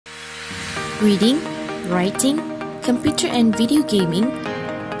reading, writing, computer and video gaming,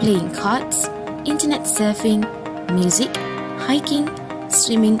 playing cards, internet surfing, music, hiking,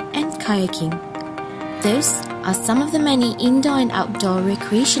 swimming and kayaking. Those are some of the many indoor and outdoor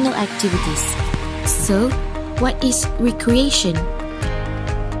recreational activities. So, what is recreation?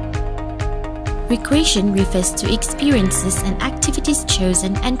 Recreation refers to experiences and activities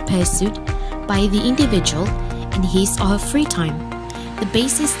chosen and pursued by the individual in his or her free time. The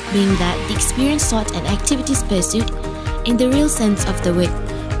basis being that the experience sought and activities pursued, in the real sense of the word,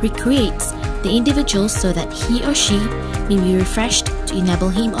 recreates the individual so that he or she may be refreshed to enable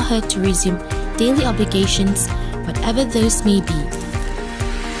him or her to resume daily obligations, whatever those may be.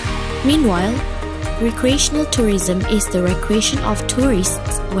 Meanwhile, recreational tourism is the recreation of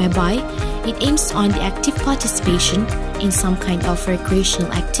tourists whereby it aims on the active participation in some kind of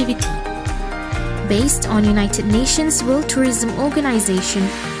recreational activity. Based on United Nations World Tourism Organization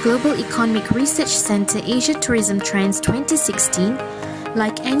Global Economic Research Center Asia Tourism Trends 2016,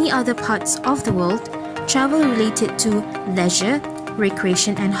 like any other parts of the world, travel related to leisure,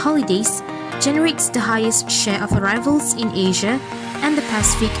 recreation and holidays generates the highest share of arrivals in Asia and the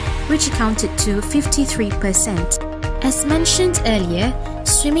Pacific, which accounted to 53%. As mentioned earlier,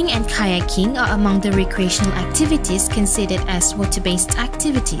 swimming and kayaking are among the recreational activities considered as water-based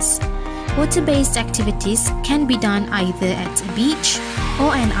activities. Water-based activities can be done either at a beach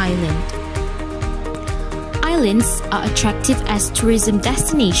or an island. Islands are attractive as tourism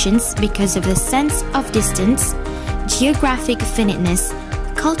destinations because of the sense of distance, geographic finiteness,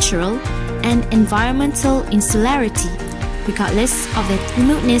 cultural and environmental insularity, regardless of their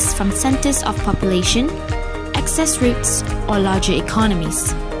remoteness from centers of population, access routes, or larger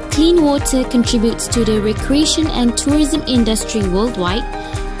economies. Clean water contributes to the recreation and tourism industry worldwide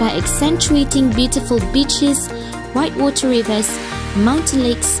by accentuating beautiful beaches, whitewater rivers, mountain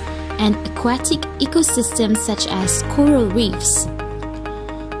lakes, and aquatic ecosystems such as coral reefs.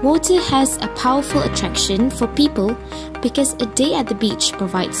 Water has a powerful attraction for people because a day at the beach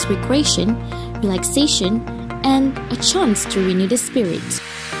provides recreation, relaxation, and a chance to renew the spirit.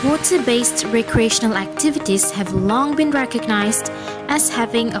 Water-based recreational activities have long been recognized as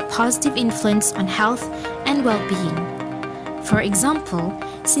having a positive influence on health and well-being. For example,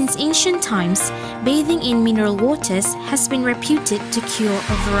 since ancient times, bathing in mineral waters has been reputed to cure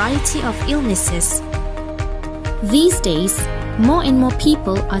a variety of illnesses. These days, more and more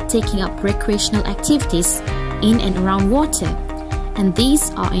people are taking up recreational activities in and around water, and these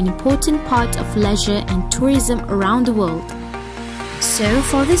are an important part of leisure and tourism around the world. So,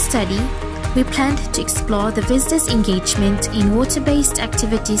 for this study, we planned to explore the visitors' engagement in water-based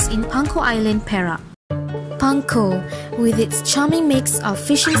activities in Pangkor Island, Perak. Pangkor, with its charming mix of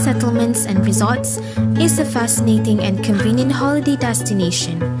fishing settlements and resorts, is a fascinating and convenient holiday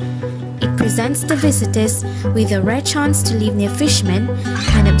destination. It presents the visitors with a rare chance to live near fishermen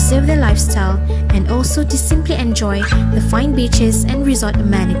and observe their lifestyle, and also to simply enjoy the fine beaches and resort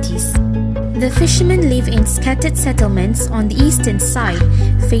amenities. The fishermen live in scattered settlements on the eastern side,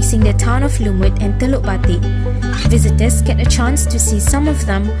 facing the town of Lumut and Teluk Batik. Visitors get a chance to see some of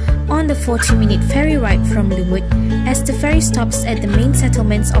them on the 40-minute ferry ride from Lumut, as the ferry stops at the main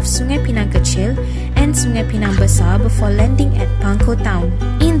settlements of Sungai Pinang Kecil and Sungai Pinang Besar before landing at Pangkor town.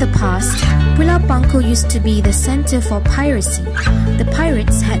 In the past, Pulau Pangkor used to be the center for piracy. The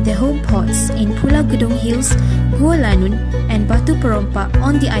pirates had their home ports in Pulau Gedong Hills, Gua Lanun, and Batu Perompak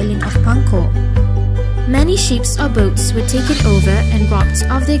on the island of Pangkor. Many ships or boats were taken over and robbed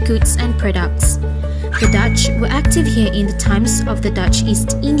of their goods and products. The Dutch were active here in the times of the Dutch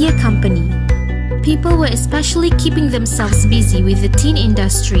East India Company. People were especially keeping themselves busy with the tin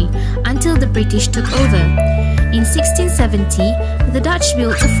industry until the British took over. In 1670, the Dutch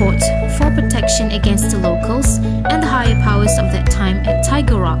built a fort for protection against the locals and the higher powers of that time at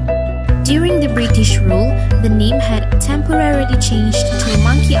Tiger Rock. During the British rule, the name had temporarily changed to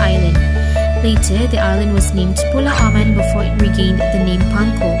Monkey Island. Later, the island was named Pulau Aman before it regained the name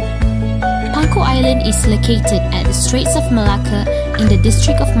Pangkor. Pangkor Island is located at the Straits of Malacca in the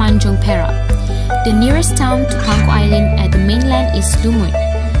district of Manjung, Perak. The nearest town to Pangkor Island at the mainland is Lumut.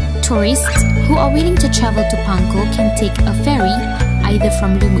 Tourists who are willing to travel to Pangkor can take a ferry either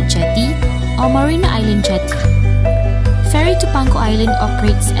from Lumut Jetty or Marina Island Jetty. Ferry to Pangkor Island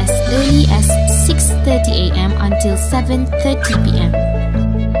operates as early as 6:30 a.m. until 7:30 p.m.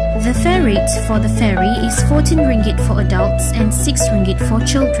 The fare rate for the ferry is 14 ringgit for adults and 6 ringgit for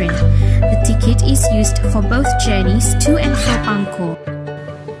children. The ticket is used for both journeys to and from Pangkor.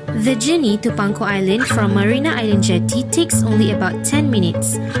 The journey to Pangkor Island from Marina Island Jetty takes only about 10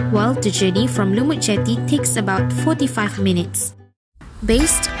 minutes, while the journey from Lumut Jetty takes about 45 minutes.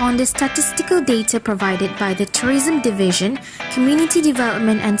 Based on the statistical data provided by the Tourism Division, Community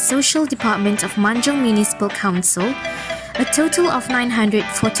Development and Social Department of Manjung Municipal Council, a total of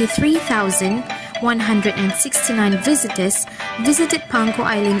 943,169 visitors visited Pangkor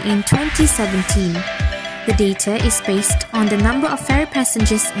Island in 2017. The data is based on the number of ferry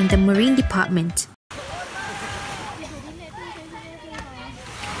passengers in the Marine Department.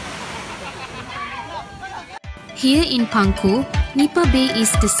 Here in Pangkor, Nipa Bay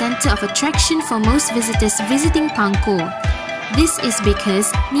is the center of attraction for most visitors visiting Pangkor. This is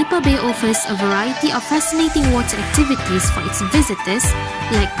because Nipa Bay offers a variety of fascinating water activities for its visitors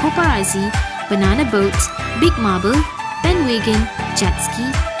like paparazzi, banana boat, big marble, bandwagon, jet ski,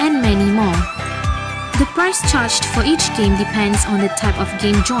 and many more. The price charged for each game depends on the type of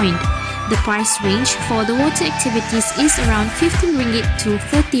game joined. The price range for the water activities is around 15 ringgit to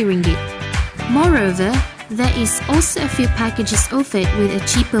 30 ringgit. Moreover, there is also a few packages offered with a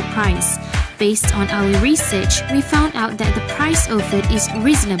cheaper price. Based on our research, we found out that the price offered is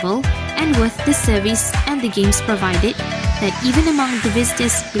reasonable and worth the service and the games provided, that even among the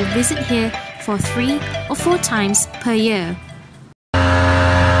visitors will visit here for 3 or 4 times per year.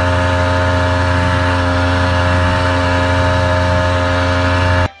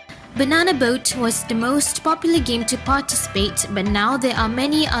 Banana Boat was the most popular game to participate, but now there are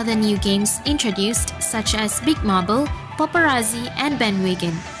many other new games introduced such as Big Marble, Paparazzi and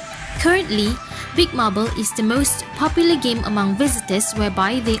Bandwagon. Currently, Big Marble is the most popular game among visitors,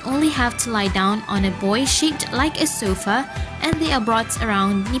 whereby they only have to lie down on a buoy shaped like a sofa and they are brought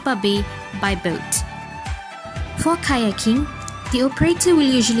around Nipa Bay by boat. For kayaking, the operator will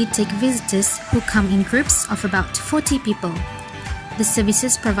usually take visitors who come in groups of about 40 people. The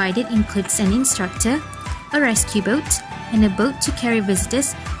services provided includes an instructor, a rescue boat, and a boat to carry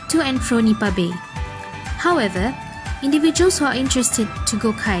visitors to and fro Nipa Bay. However, individuals who are interested to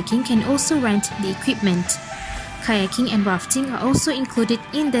go kayaking can also rent the equipment. Kayaking and rafting are also included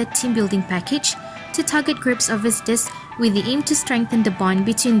in the team building package to target groups of visitors with the aim to strengthen the bond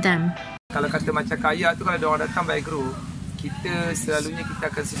between them. Kalau kata macam kayak tu, kalau diorang datang by group, kita selalunya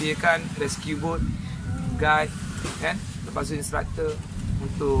kita akan sediakan rescue boat, guide, kan? Lepas tu instructor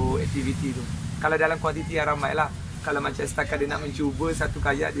untuk aktiviti tu. Kalau dalam kuantiti yang ramai lah. Kalau macam setakat dia nak mencuba satu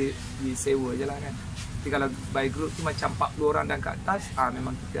kayak, dia disewa je lah kan. Tapi kalau by group tu macam 40 orang dan ke atas,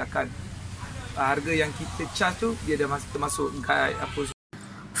 memang kita akan harga yang kita charge tu dia dah termasuk guide apa.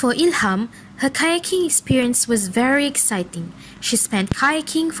 For Ilham, her kayaking experience was very exciting. She spent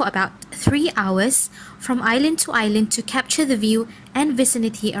kayaking for about 3 hours from island to island to capture the view and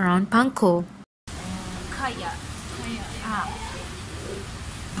vicinity around Pangkor. Kayak.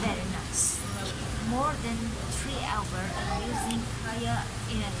 Very nice. More than 3 hours using kayak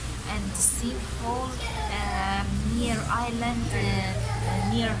and see whole near island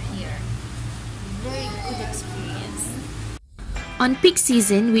near here. Very good experience. On peak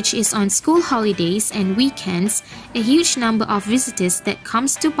season, which is on school holidays and weekends, a huge number of visitors that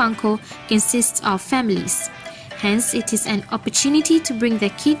comes to Pangkor consists of families. Hence, it is an opportunity to bring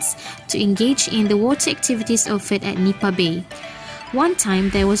their kids to engage in the water activities offered at Nipa Bay. One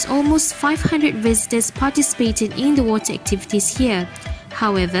time, there was almost 500 visitors participated in the water activities here.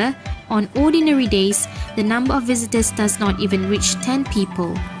 However, on ordinary days, the number of visitors does not even reach 10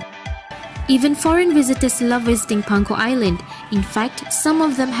 people. Even foreign visitors love visiting Pangkor Island. In fact, some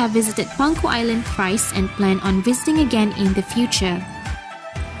of them have visited Pangkor Island thrice and plan on visiting again in the future.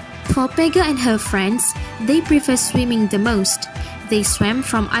 For Pega and her friends, they prefer swimming the most. They swam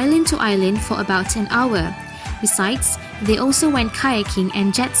from island to island for about an hour. Besides, they also went kayaking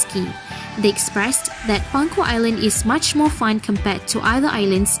and jet ski. They expressed that Pangkor Island is much more fun compared to other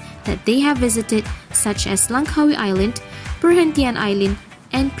islands that they have visited, such as Langkawi Island, Perhentian Island,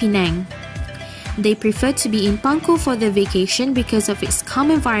 and Penang. They prefer to be in Pangkor for their vacation because of its calm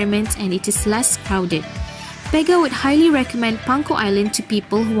environment and it is less crowded. Pega would highly recommend Pangkor Island to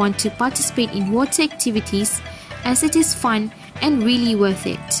people who want to participate in water activities, as it is fun and really worth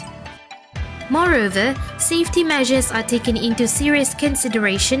it. Moreover, safety measures are taken into serious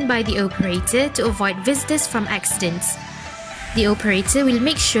consideration by the operator to avoid visitors from accidents. The operator will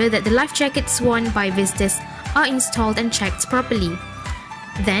make sure that the life jackets worn by visitors are installed and checked properly.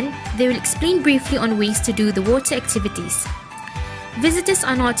 Then, they will explain briefly on ways to do the water activities. Visitors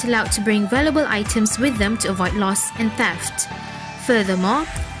are not allowed to bring valuable items with them to avoid loss and theft. Furthermore,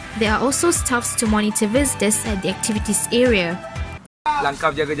 there are also staffs to monitor visitors at the activities area. Langkah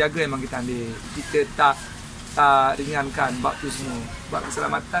jaga-jaga memang kita ambil. Kita tak ringankan bab tu semua. Bab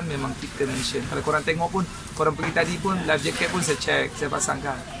keselamatan memang kita mention. Kalau korang tengok pun, korang pergi tadi pun life jacket pun saya check, saya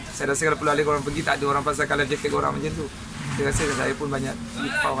pasangkan. Saya rasa kalau perlu korang pergi tak ada orang pasangkan life jacket korang macam tu. Saya rasa saya pun banyak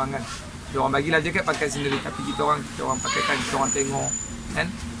lupa orang kan. Diorang bagilah jaket pakai sendiri, tapi kita orang pakaikan, kita orang tengok kan.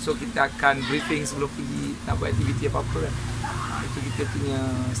 So kita akan briefing sebelum pergi nak buat aktiviti apa-apa kan. Itu kita punya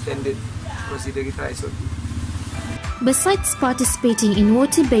standard prosedur kita SOP. Besides participating in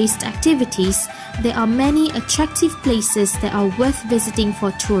water-based activities, there are many attractive places that are worth visiting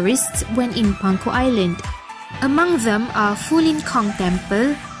for tourists when in Pangkor Island. Among them are Fulin Kong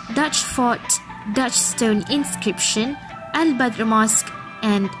Temple, Dutch Fort, Dutch Stone Inscription, Al-Badr Mosque,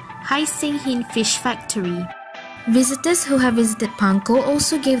 and Hai Sing Hin Fish Factory. Visitors who have visited Pangkor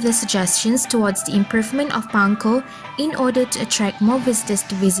also gave their suggestions towards the improvement of Pangkor in order to attract more visitors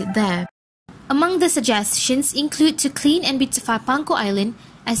to visit there. Among the suggestions include to clean and beautify Pangkor Island,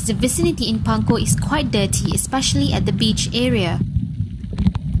 as the vicinity in Pangkor is quite dirty, especially at the beach area.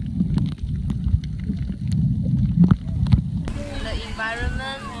 The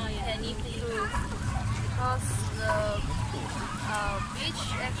environment can improve because the beach,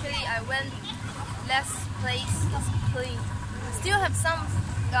 actually I went less place is clean. Still have some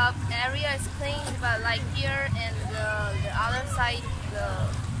area is clean, but like here and the other side, the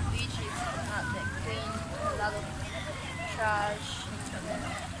beach is not that clean. A lot of trash.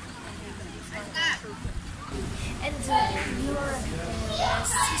 And your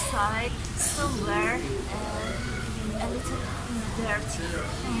seaside somewhere a little dirty.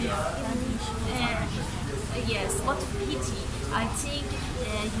 Yes, what a pity. I think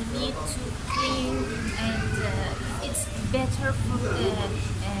you need to clean, and it's better for the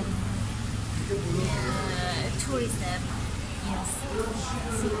tourism. Yes.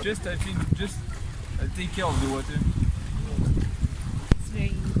 I think take care of the water. It's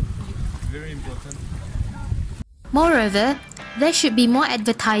Very important. Moreover, there should be more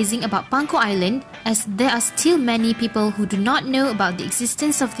advertising about Pangkor Island, as there are still many people who do not know about the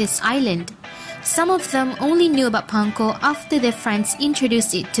existence of this island. Some of them only knew about Pangkor after their friends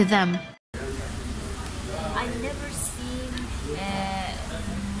introduced it to them. I never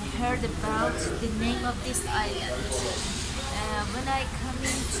heard about the name of this island. When I come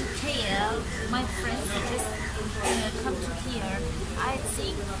into KL, my friends just come to here. I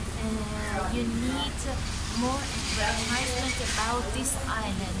think you need more advertisement about this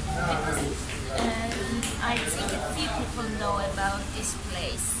island, because I think a few people know about this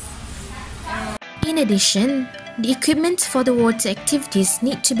place. In addition, the equipment for the water activities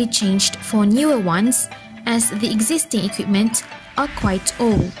need to be changed for newer ones, as the existing equipment are quite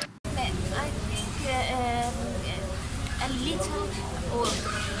old. I think a little old.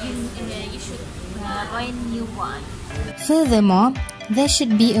 You should buy a new one. Furthermore, there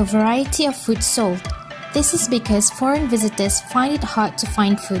should be a variety of food sold. This is because foreign visitors find it hard to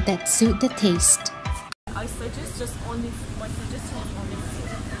find food that suit their taste. I suggest my suggestion is only food,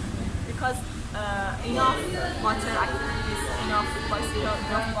 because enough water activities, enough bicycle,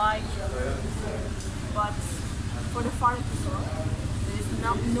 enough bike. But for the foreign people, there is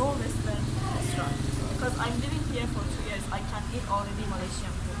no restaurant. Because I'm living here for 2 years, I can eat already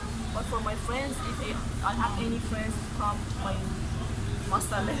Malaysian food. But for my friends, if I have any friends come, my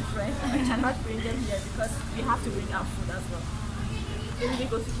Muslim friend, I cannot bring them here because we have to bring our food as well. Then we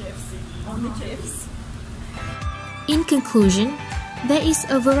go to KFC, only KFC. In conclusion, there is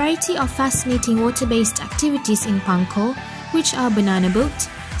a variety of fascinating water-based activities in Pangkor, which are banana boat,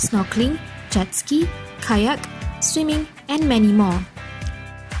 snorkeling, jet ski, kayak, swimming, and many more.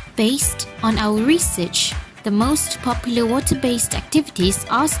 Based on our research, the most popular water-based activities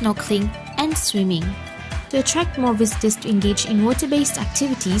are snorkeling and swimming. To attract more visitors to engage in water-based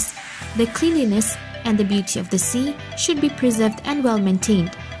activities, the cleanliness and the beauty of the sea should be preserved and well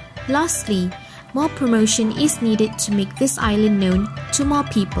maintained. Lastly, more promotion is needed to make this island known to more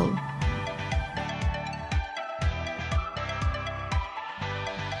people.